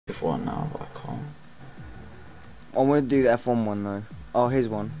F1 now, but I can't. I want to do the F1 one though. Oh, here's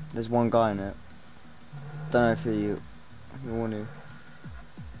one. There's one guy in it. Don't know if you want to.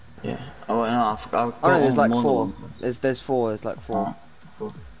 Yeah. Oh, no, I've got Oh no, there's on like more than four. one. There's four. There's like four. Alright,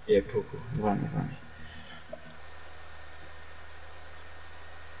 cool. Yeah, cool. Run me.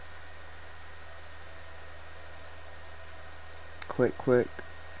 Quick.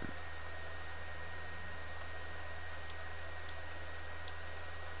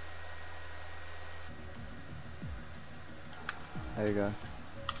 There you go.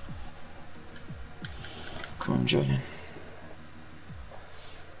 Come on, Jordan.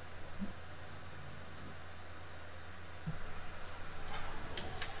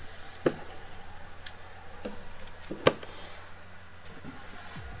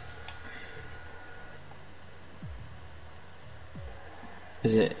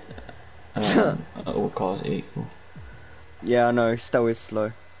 Is it all cars equal? Yeah, I know. Still is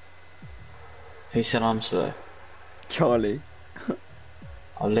slow. Who said I'm slow? Charlie.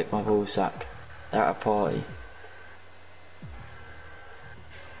 I'll lick my ball sack. They're at a party.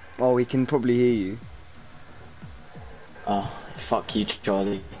 Oh, we can probably hear you. Oh, fuck you,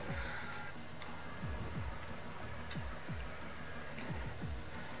 Charlie.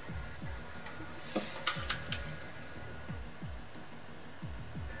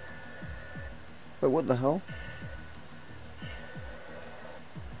 Wait, what the hell?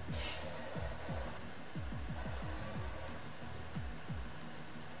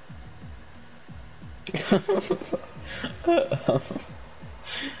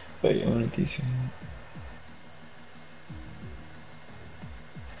 Wait, I wanna do something.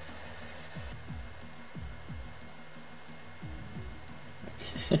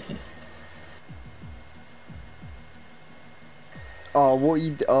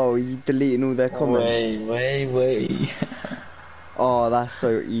 Oh, you deleting all their comments? Wait. Oh, that's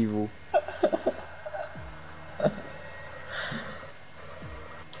so evil.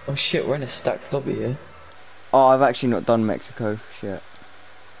 Oh shit, we're in a stacked lobby here. Oh, I've actually not done Mexico. Shit.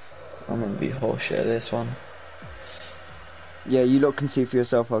 I'm gonna be horseshit at this one. Yeah, you lot can see for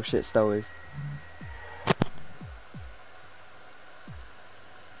yourself how shit Stow is.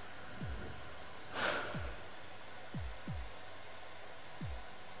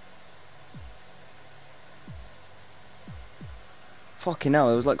 Fucking hell,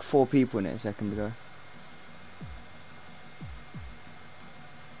 there was like 4 people in it a second ago.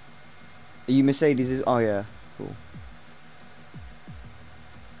 Are you Mercedes? Oh yeah, cool.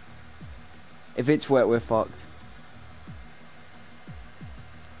 If it's wet, we're fucked.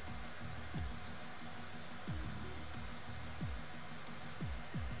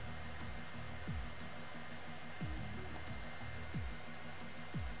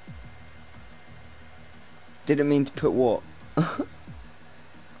 Didn't mean to put what?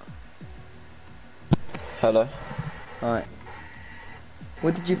 Hello? Alright.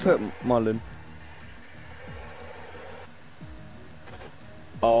 What did you put, Marlon?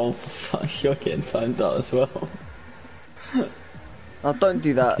 Oh fuck, you're getting timed out as well. Oh, don't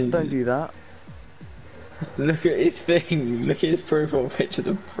do that. Don't do that. Look at his thing, look at his profile picture,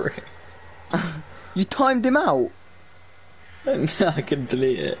 the prick. You timed him out. I can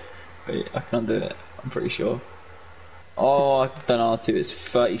delete it. Wait, I can't do it, I'm pretty sure. Oh, I've done R2, it's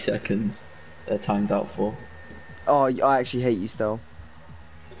 30 seconds they're timed out for. Oh, I actually hate you still.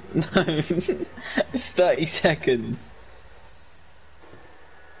 No, it's 30 seconds.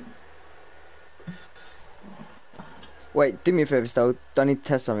 Wait, do me a favour, still. I need to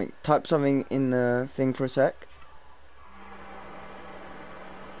test something. Type something in the thing for a sec.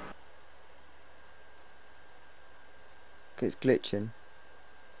 Cause it's glitching.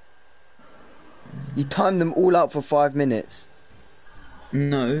 You timed them all out for 5 minutes.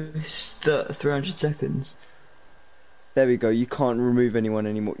 No, it's 300 seconds. There we go. You can't remove anyone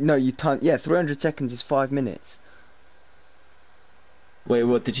anymore. No, you timed. Yeah, 300 seconds is 5 minutes. Wait,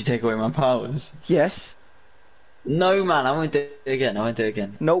 what, did you take away my powers? Yes. No man, I won't do it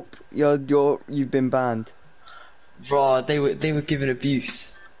again, Nope. You've been banned. Bro, they were giving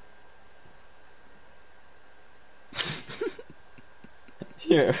abuse.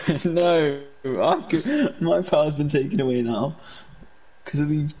 Yeah, no, my power's been taken away now. Because of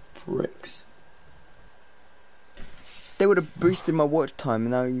these pricks. They would have boosted my watch time,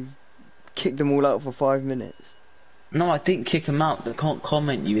 and now you've kicked them all out for 5 minutes. No, I didn't kick them out, they can't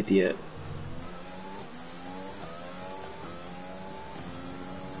comment, you idiot.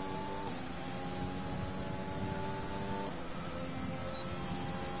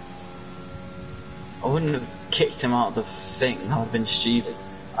 I wouldn't have kicked him out of the thing, that would have been stupid.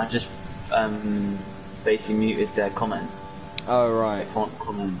 I just basically muted their comments. Oh They right. can't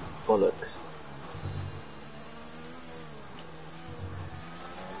come in bollocks.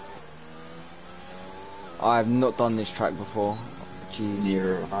 I have not done this track before. Jeez.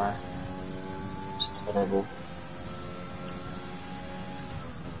 Neither am I. It's terrible.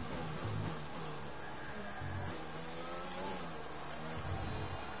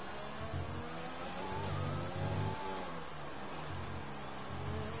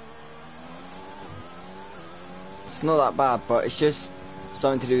 It's not that bad, but it's just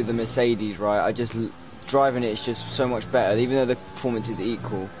something to do with the Mercedes, right? Driving it is just so much better, even though the performance is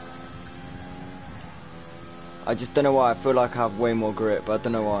equal. I just don't know why. I feel like I have way more grip, but I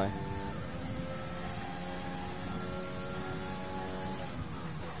don't know why.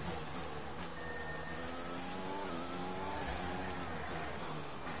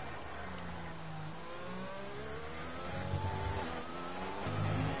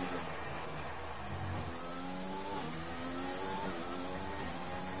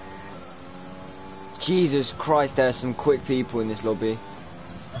 Jesus Christ, there are some quick people in this lobby.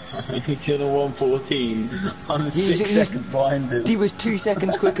 He's in a 114. I'm He's- 6 seconds behind him. He was 2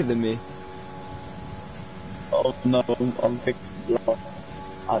 seconds quicker than me. Oh no, I'm picking last.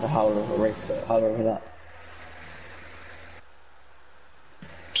 I had a howler of a race there. Howler over that.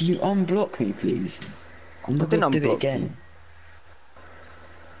 Can you unblock me, please? I'm I not didn't gonna do it unblock again. you.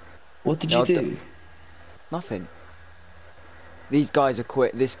 What did Yeah, you do? Nothing. These guys are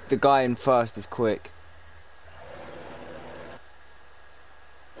quick. The guy in first is quick.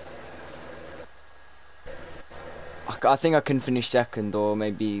 I think I can finish second or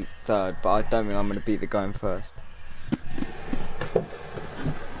maybe third, but I don't think I'm going to beat the guy in first.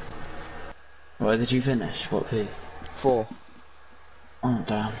 Where did you finish? What P? 4. Oh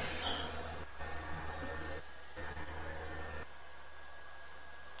damn.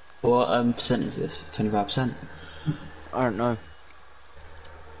 What percent is this? 25%? I don't know.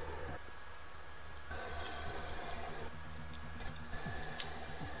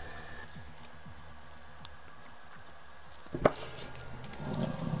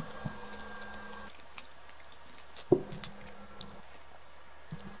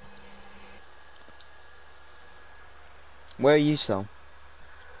 Where are you, Sal?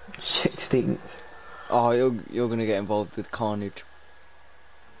 16th. Oh, you're going to get involved with carnage.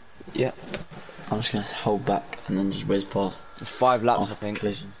 Yep. I'm just gonna hold back and then just whiz past It's 5 laps, I after the think.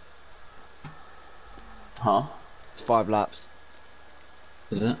 collision. Huh? It's 5 laps.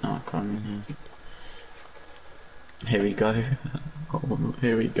 Is it? Oh, I can't remember. Here we go. Oh,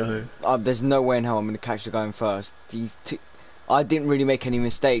 here we go. There's no way in hell I'm going to catch the guy in first. I didn't really make any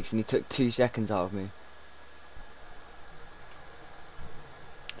mistakes and he took 2 seconds out of me.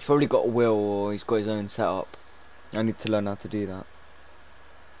 He's probably got a wheel or he's got his own setup. I need to learn how to do that.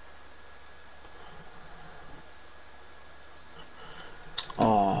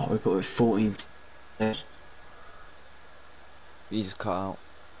 Oh, we've got 14. You just cut out.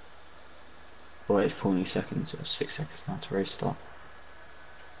 Wait, 40 seconds or 6 seconds now to restart.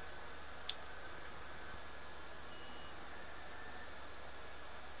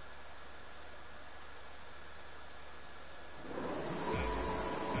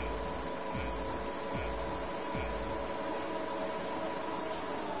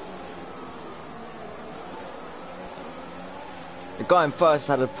 The guy in first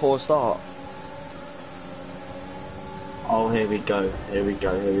had a poor start. Oh, here we go. Here we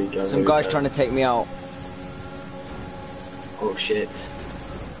go. Here we go. Some guy's trying to take me out. Oh shit.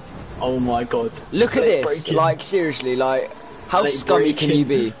 Oh my god. Look at Late this. braking. Like seriously, like how Late scummy can braking. you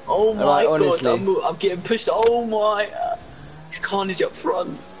be? Oh my Like, god. honestly. I'm getting pushed. Oh my. It's carnage up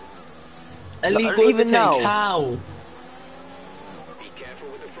front. Like, Illegal even overtake. now. How? Be careful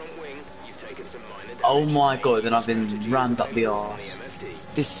with the front wing. You've taken some minor damage. Oh my god. And I've been rammed up the arse.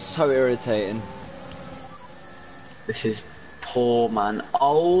 This is so irritating. This is poor, man.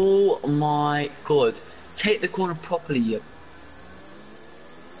 Oh my god. Take the corner properly, you.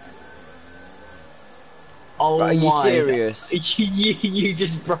 Oh Are you my. serious? You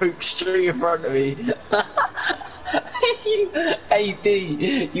just broke straight in front of me. AD,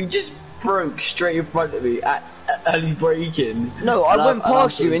 you just broke straight in front of me at early braking. No, I And went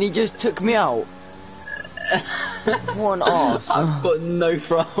past you and and he just took me out. What an arse. I've got no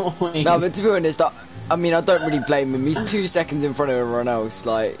front wing. No, but to be honest, I mean, I don't really blame him. He's 2 seconds in front of everyone else.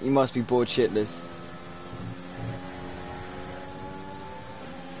 Like, he must be bored shitless.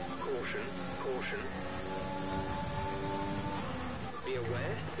 Caution, caution. Be aware,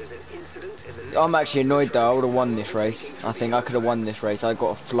 there's an incident in the next I'm actually part of the annoyed though. I track. would have won this race. I think I could have won this race. I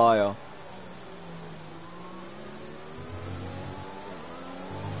got a flyer.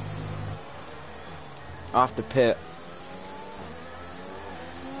 I have to pit.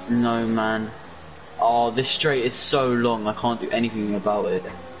 No, man. Oh, this straight is so long, I can't do anything about it.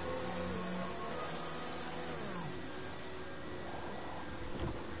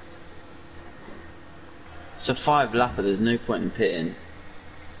 It's a 5-lapper, there's no point in pitting.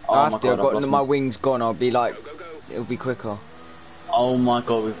 Oh I my have to. god, I've lost My wing's gone. I'll be like, Go, go, go. it'll be quicker. Oh my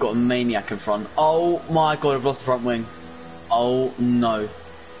god, we've got a maniac in front. Oh my god, I've lost the front wing. Oh no.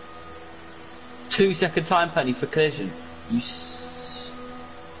 2-second time penny for collision.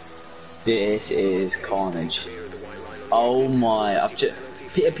 This is carnage. Clear of the white line on the Oh exit. my, I've Receive a just...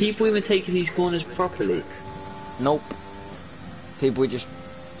 penalty for Are people even taking these corners properly? Nope. People just.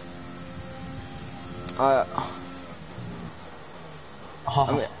 Oh,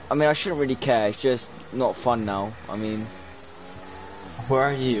 I mean, I shouldn't really care. It's just not fun now. I mean, where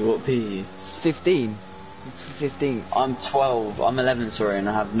are you? What P are you? it's 15. 15. I'm 12, I'm 11, sorry, and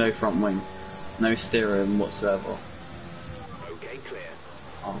I have no front wing. No steering whatsoever. Okay, clear.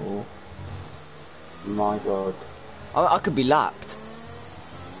 Oh my god. I could be lapped.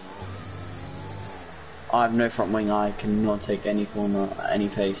 I have no front wing, I cannot take any corner at any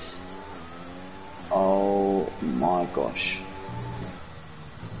pace. Oh my gosh.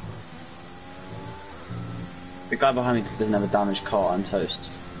 The guy behind me doesn't have a damaged car, I'm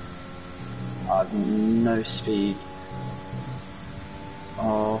toast. I have no speed.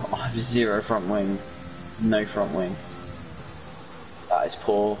 Oh, I have 0 front wing. No front wing. That is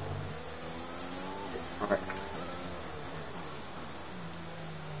poor. Frick.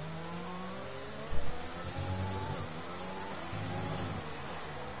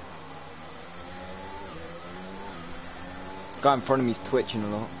 The guy in front of me is twitching a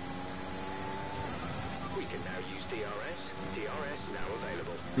lot. We can now use DRS. DRS now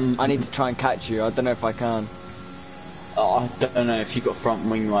available. I need to try and catch you. I don't know if I can. Oh, I don't know if you got front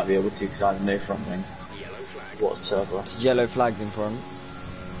wing, you might be able to, because I have no front wing Yellow flag. whatsoever. Yellow flags in front.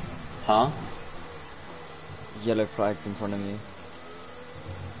 Huh? Yellow flags in front of me.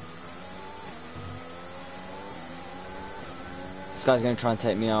 This guy's gonna try and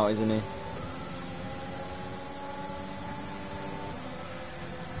take me out, isn't he?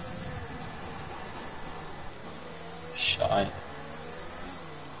 Shy.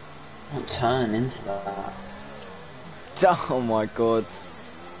 Don't turn into that. Oh my god.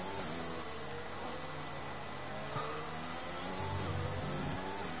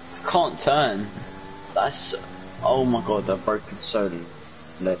 I can't turn. That's... Oh my god, I've broken so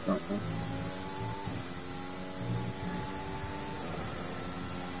late right now.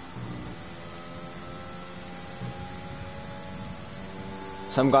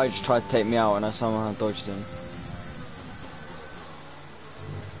 Some guy just tried to take me out and I somehow dodged him.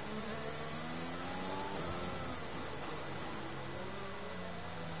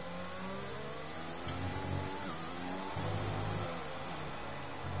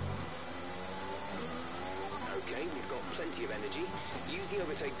 Okay, we've got plenty of energy. Use the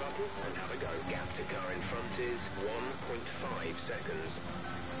overtake button and have a go. Gap to car in front is 1.5 seconds.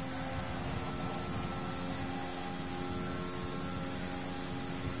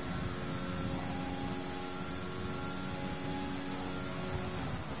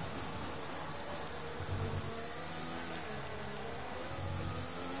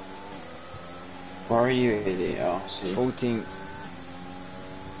 Where are you, idiot? Oh, see. 14th.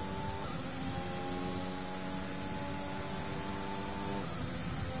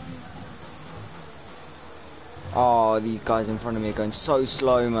 Oh, these guys in front of me are going so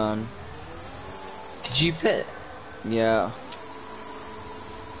slow, man. Did you pit? Yeah.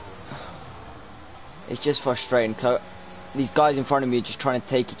 It's just frustrating. These guys in front of me are just trying to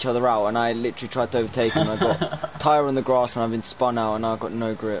take each other out, and I literally tried to overtake them. I got tyre on the grass, and I've been spun out, and I've got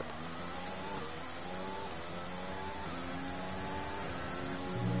no grip.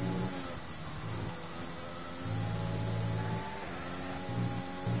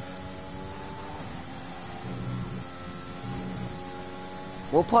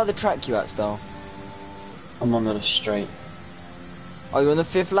 What part of the track you at, still? I'm on the straight. Are you on the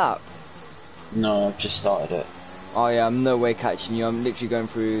 5th lap? No, I've just started it. Oh yeah, I'm no way catching you. I'm literally going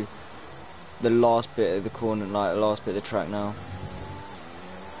through the last bit of the corner, like the last bit of the track now.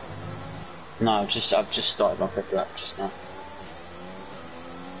 No, I've just started my 5th lap just now.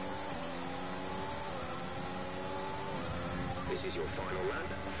 This is your final lap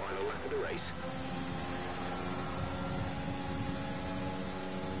of the race.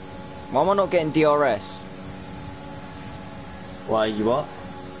 Why am I not getting DRS? Why, you what?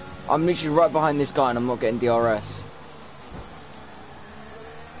 I'm literally right behind this guy and I'm not getting DRS.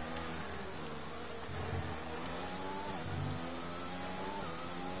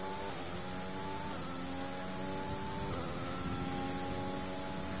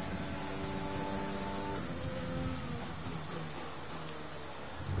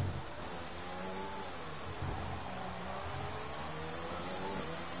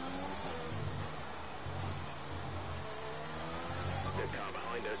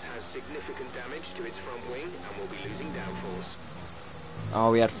 behind us has significant damage to its front wing and will be losing downforce.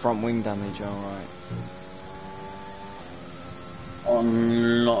 Oh, we had front wing damage, alright.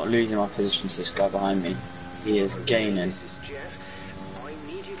 I'm not losing my position to this guy behind me. He is gaining. This is Jeff. I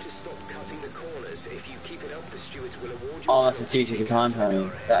need you to stop cutting the corners. If you keep it up, the stewards will award you. Oh, that's a 2-second time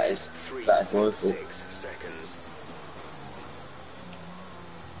penalty. That is woeful. 6 seconds.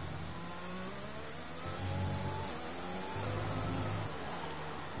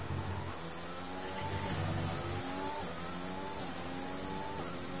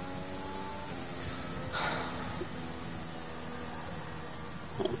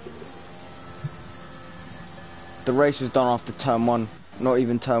 The race was done after turn 1. Not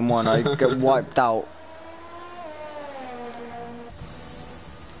even turn 1. I get wiped out.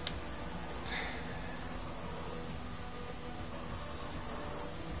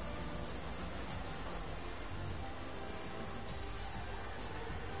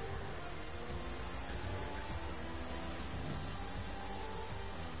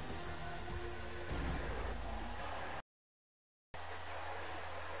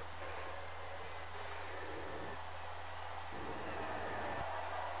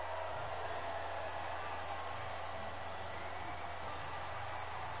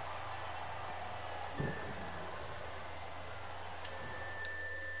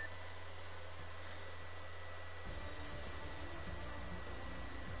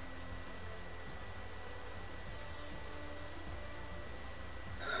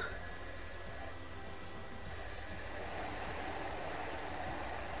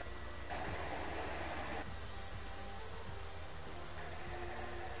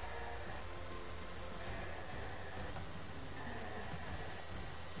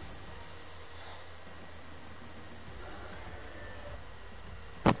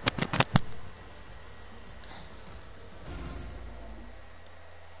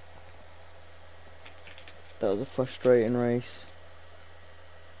 That was a frustrating race.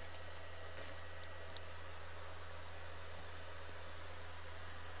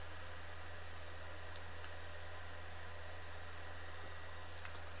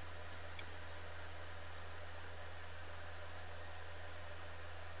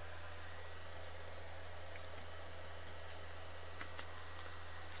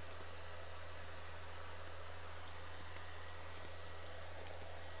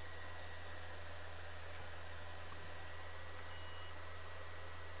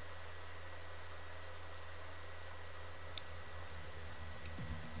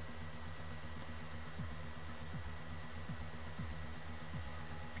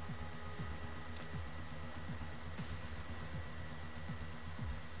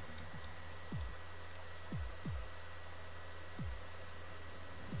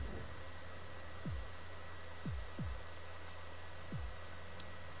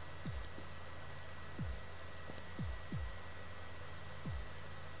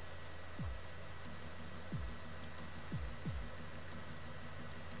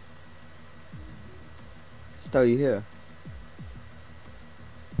 Stel, you here?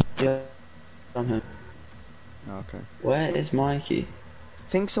 Yeah, I'm here. Oh, okay. Where is Mikey? I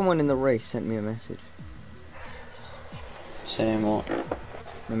think someone in the race sent me a message. Saying what?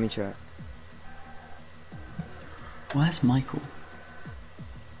 Let me check. Where's Michael?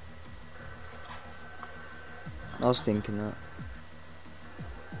 I was thinking that.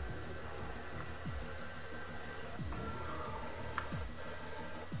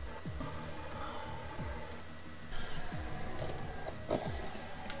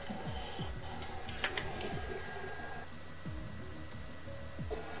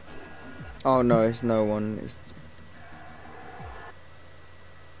 Oh no, it's no one. It's...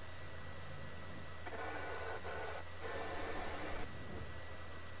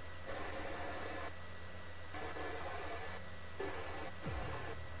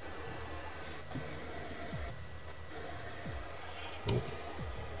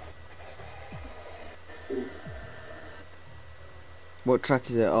 What track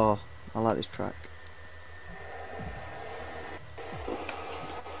is it? Oh, I like this track.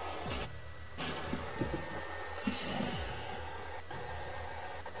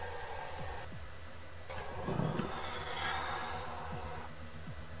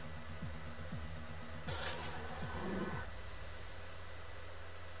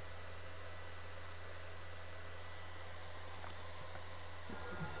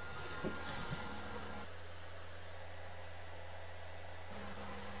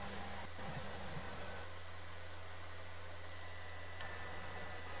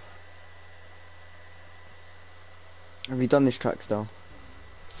 Have you done this track still?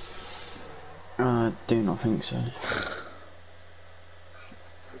 I do not think so.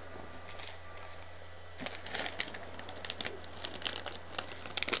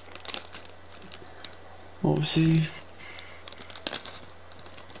 We'll see.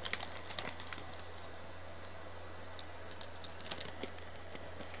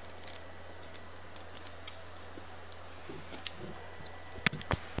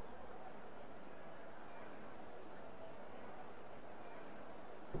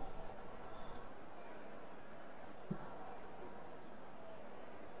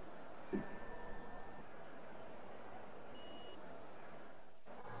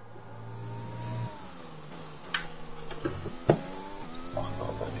 Oh, I've got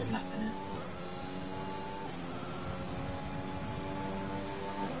a fucking lap in it.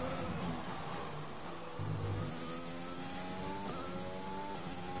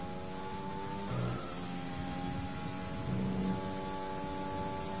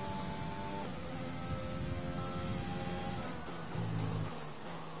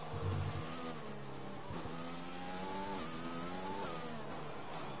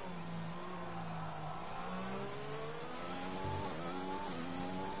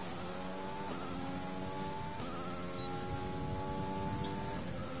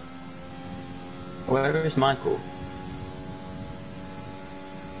 Where is Michael?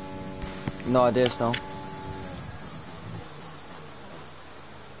 No idea still.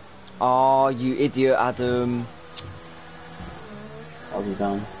 Oh, you idiot, Adam. How's he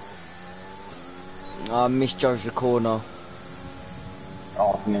done? I misjudged the corner.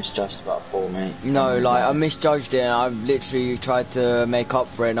 Oh, I've misjudged about 4, mate. No, like, I misjudged it and I've literally tried to make up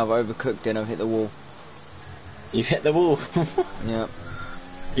for it and I've overcooked it and I've hit the wall. You hit the wall? Yeah.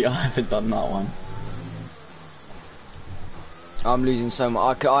 Yeah, I haven't done that one. I'm losing so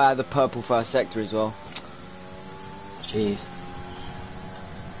much. I had the purple first sector as well. Jeez.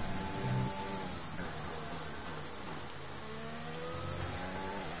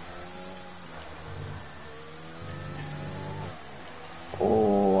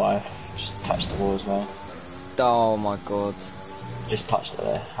 Oh, I've just touched the wall as well. Oh my god. Just touched it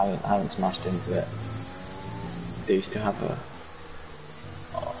there. Haven't smashed into it. Do you still have a...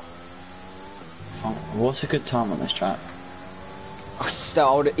 Oh. What's a good time on this track? Still,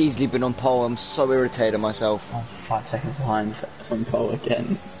 I would have easily been on pole. I'm so irritated at myself. I'm 5 seconds behind from pole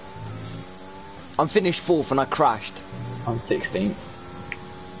again. I'm finished 4th and I crashed. I'm 16th.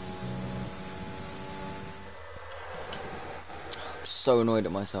 I'm so annoyed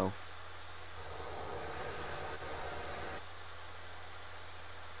at myself.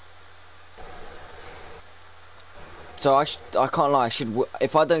 So I can't lie.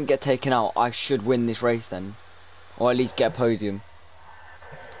 If I don't get taken out, I should win this race then, or at least get a podium.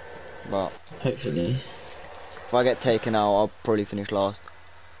 But Hopefully. if I get taken out, I'll probably finish last.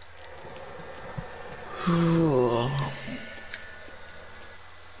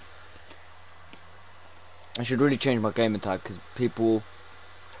 I should really change my gamer tag because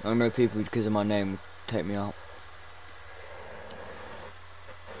I know people because of my name would take me out.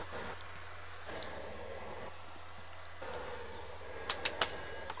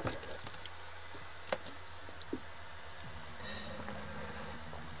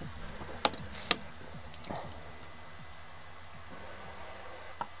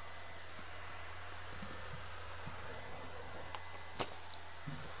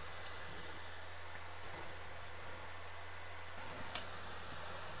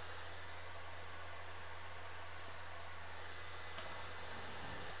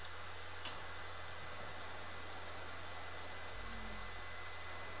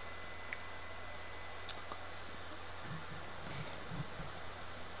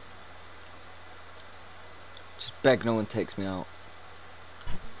 Just beg no one takes me out.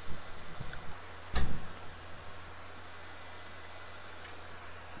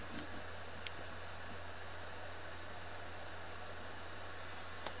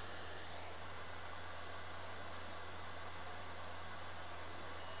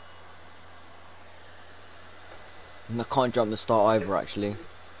 And I can't jump the start either actually.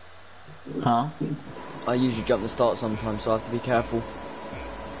 Huh? I usually jump the start sometimes, so I have to be careful.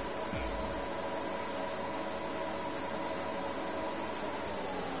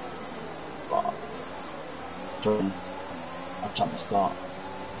 Jordan, I've jumped the start.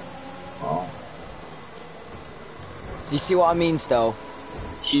 Oh. Do you see what I mean still?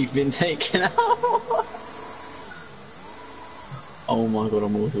 You've been taken out! Oh my god,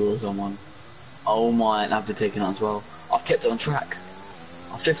 I'm all towards someone. Oh my, and I've been taken out as well. I've kept it on track.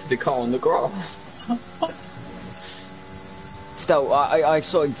 I've drifted the car on the grass. Still, I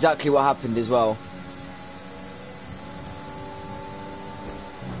saw exactly what happened as well.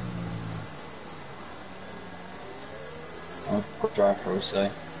 I'm a good driver,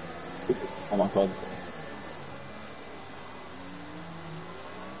 so. Oh my god.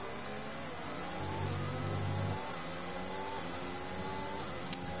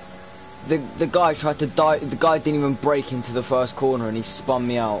 The guy tried to die. The guy didn't even break into the first corner, and he spun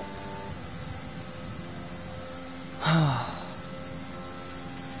me out.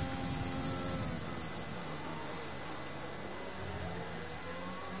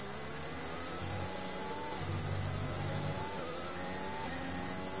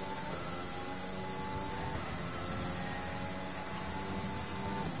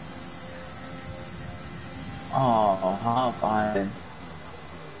 Oh, how fine.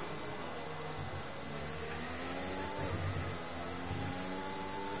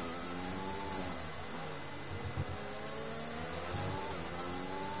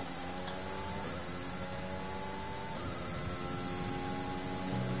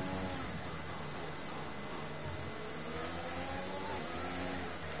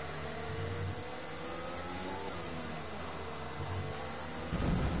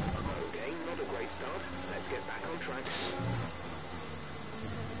 Okay, not a great start. Let's get back on track.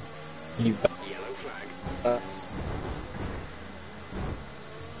 You Yellow flag.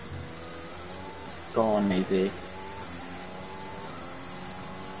 go on, easy.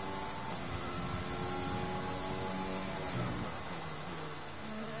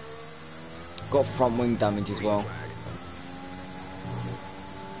 Got front wing damage as well.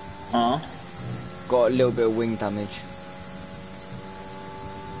 Huh? Got a little bit of wing damage.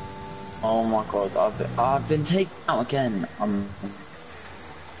 Oh my god, I've been taken out again.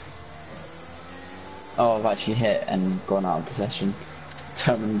 Oh, I've actually hit and gone out of the session.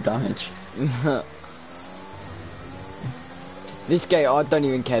 Terminal damage. This game, I don't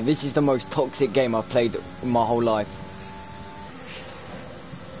even care. This is the most toxic game I've played in my whole life.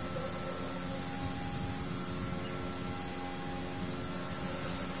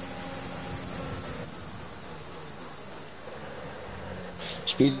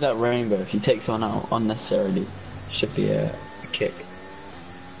 Speed that rainbow. If he takes one out unnecessarily, should be a kick.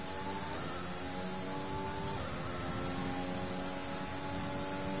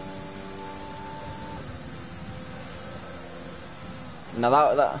 Now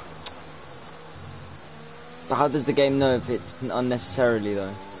that. But how does the game know if it's unnecessarily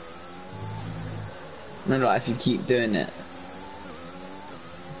though? No, like if you keep doing it.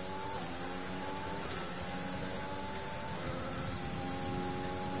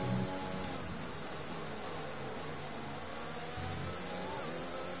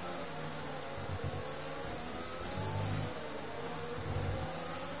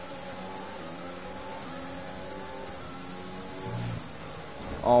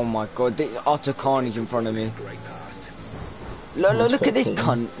 Oh my god, there's utter carnage in front of me. Great pass. Look at this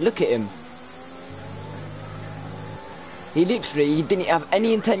cunt. Look at him. He didn't have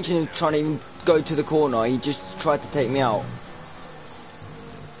any intention of trying to even go to the corner. He just tried to take me out.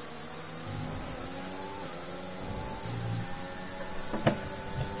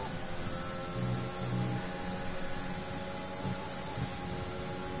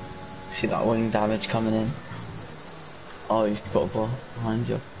 See that wing damage coming in. Oh, you've got a ball behind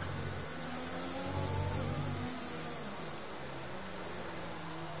you.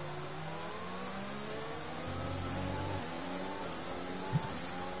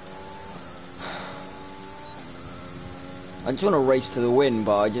 I just want to race for the win,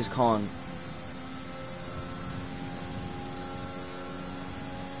 but I just can't.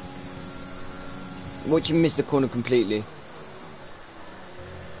 Watch him miss the corner completely.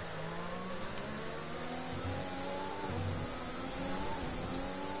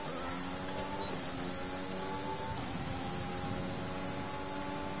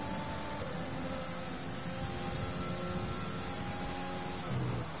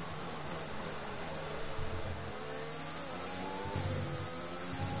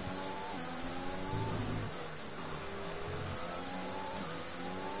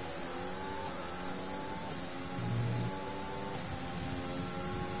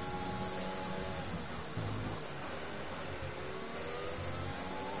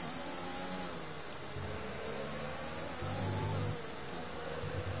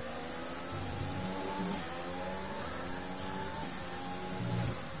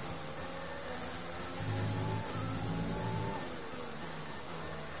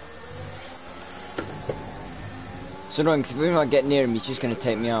 It's annoying because if I get near him, he's just going to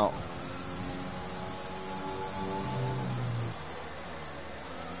take me out.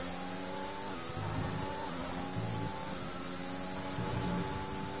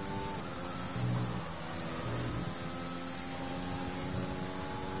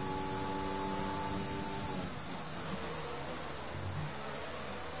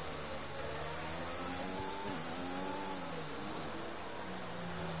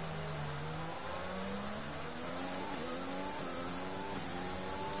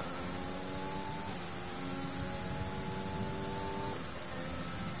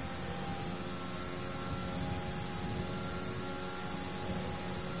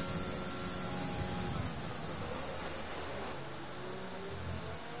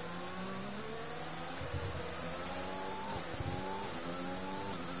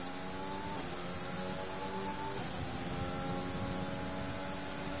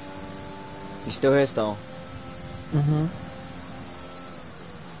 You still here, still? Mhm.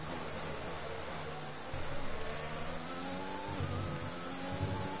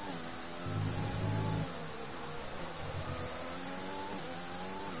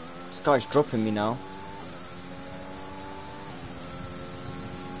 This guy's dropping me now.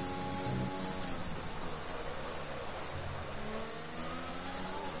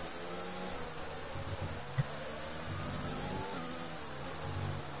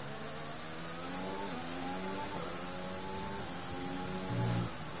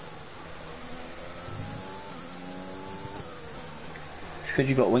 Because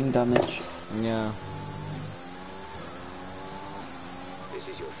you got wing damage. Yeah. This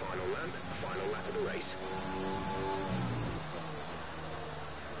is your final lap of the race.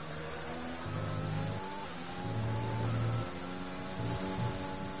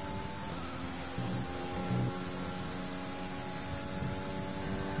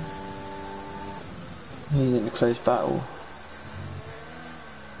 He's in a close battle.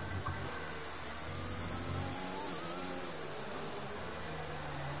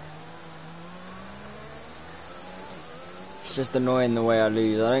 It's just annoying the way I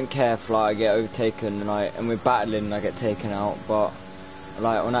lose. I don't care if like I get overtaken and we're battling and I get taken out, but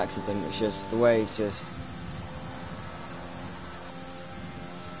like on accident, it's just the way it's just.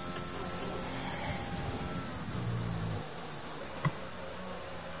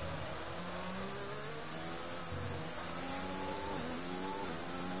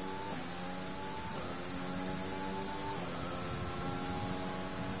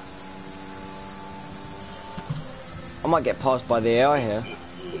 I might get passed by the AI here.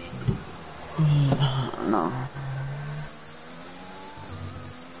 No.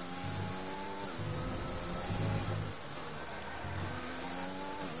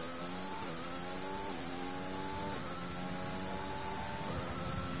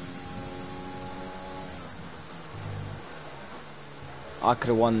 I could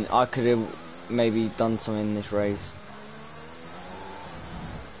have won. I could have maybe done something in this race.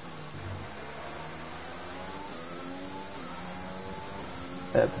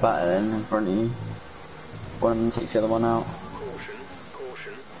 They're battling in front of you. One of them takes the other one out. Caution,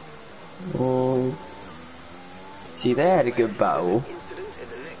 caution. Oh. See, they had a good battle. Incident in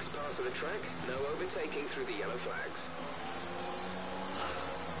the next part of the track. No overtaking through the yellow flags.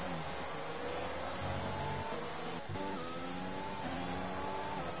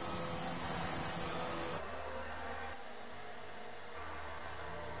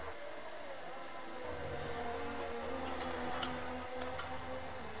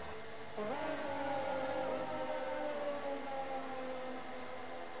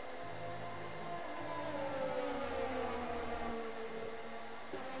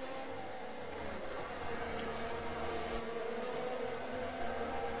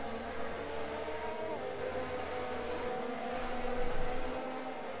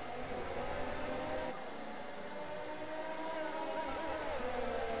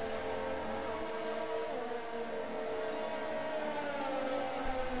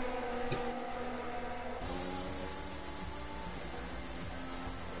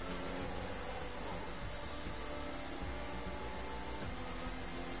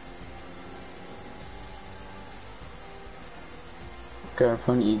 Go in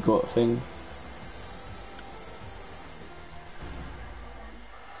front of you, got a thing.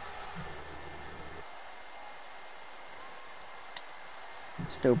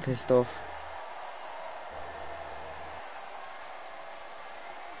 Still pissed off.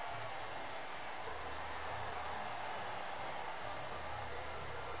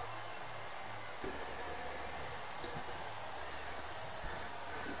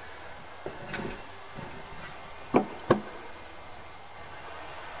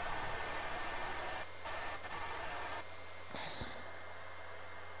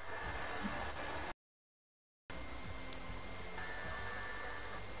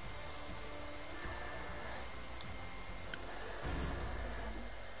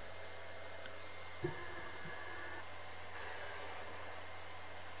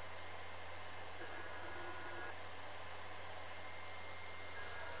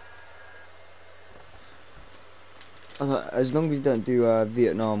 As long as we don't do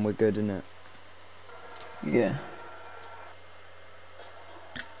Vietnam, we're good, innit? Yeah.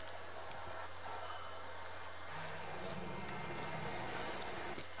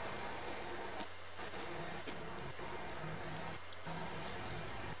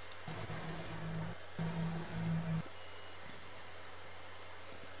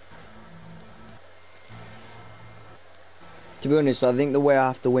 To be honest, I think the way I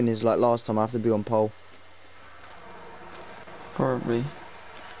have to win is like last time, I have to be on pole. Probably.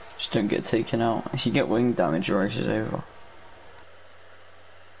 Just don't get taken out. If you get wing damage, your race is over.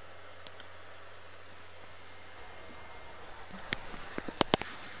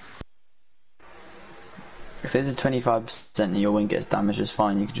 If there's a 25% and your wing gets damaged, it's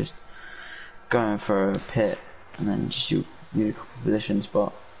fine. You can just go in for a pit and then just use a couple of positions,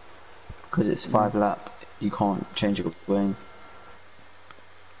 but because it's 5 lap, you can't change your wing.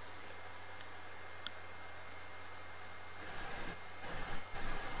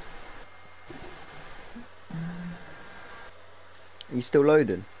 Are you still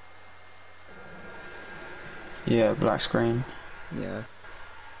loading? Yeah, black screen. Yeah.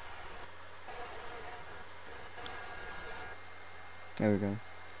 There we go.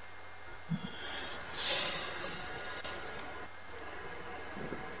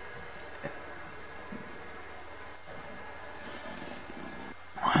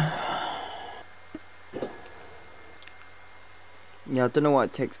 Yeah, I don't know why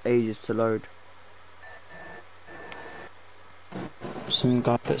it takes ages to load. Some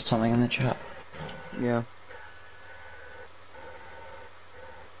guy put something in the chat. Yeah.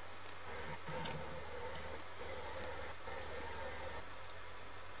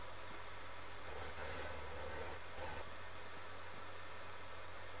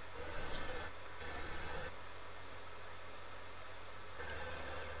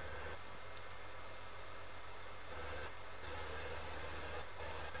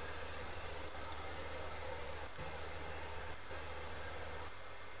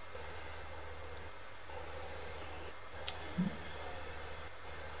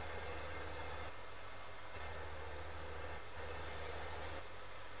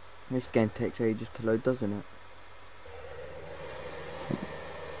 This game takes ages to load, doesn't it?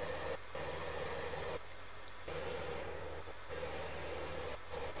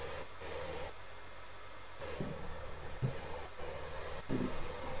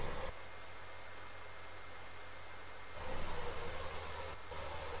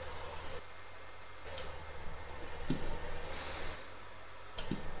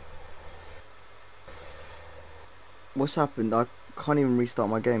 What's happened? I can't even restart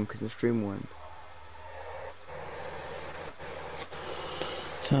my game because the stream went.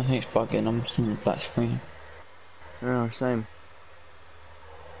 I think it's bugging. I'm seeing the black screen. Yeah, same.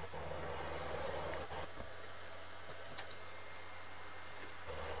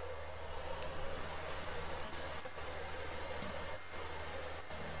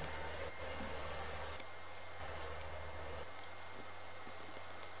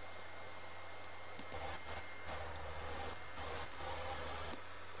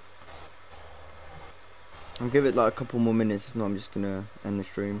 I'll give it like a couple more minutes, if not I'm just gonna end the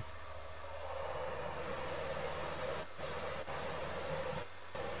stream.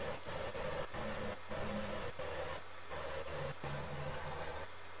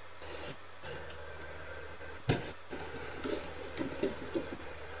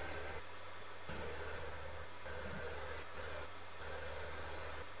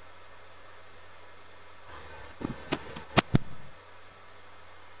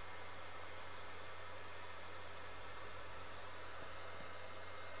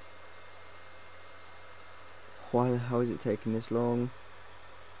 Why the hell is it taking this long?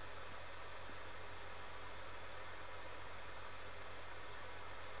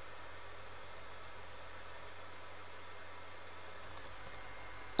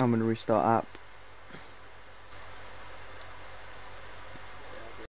 I'm gonna restart app.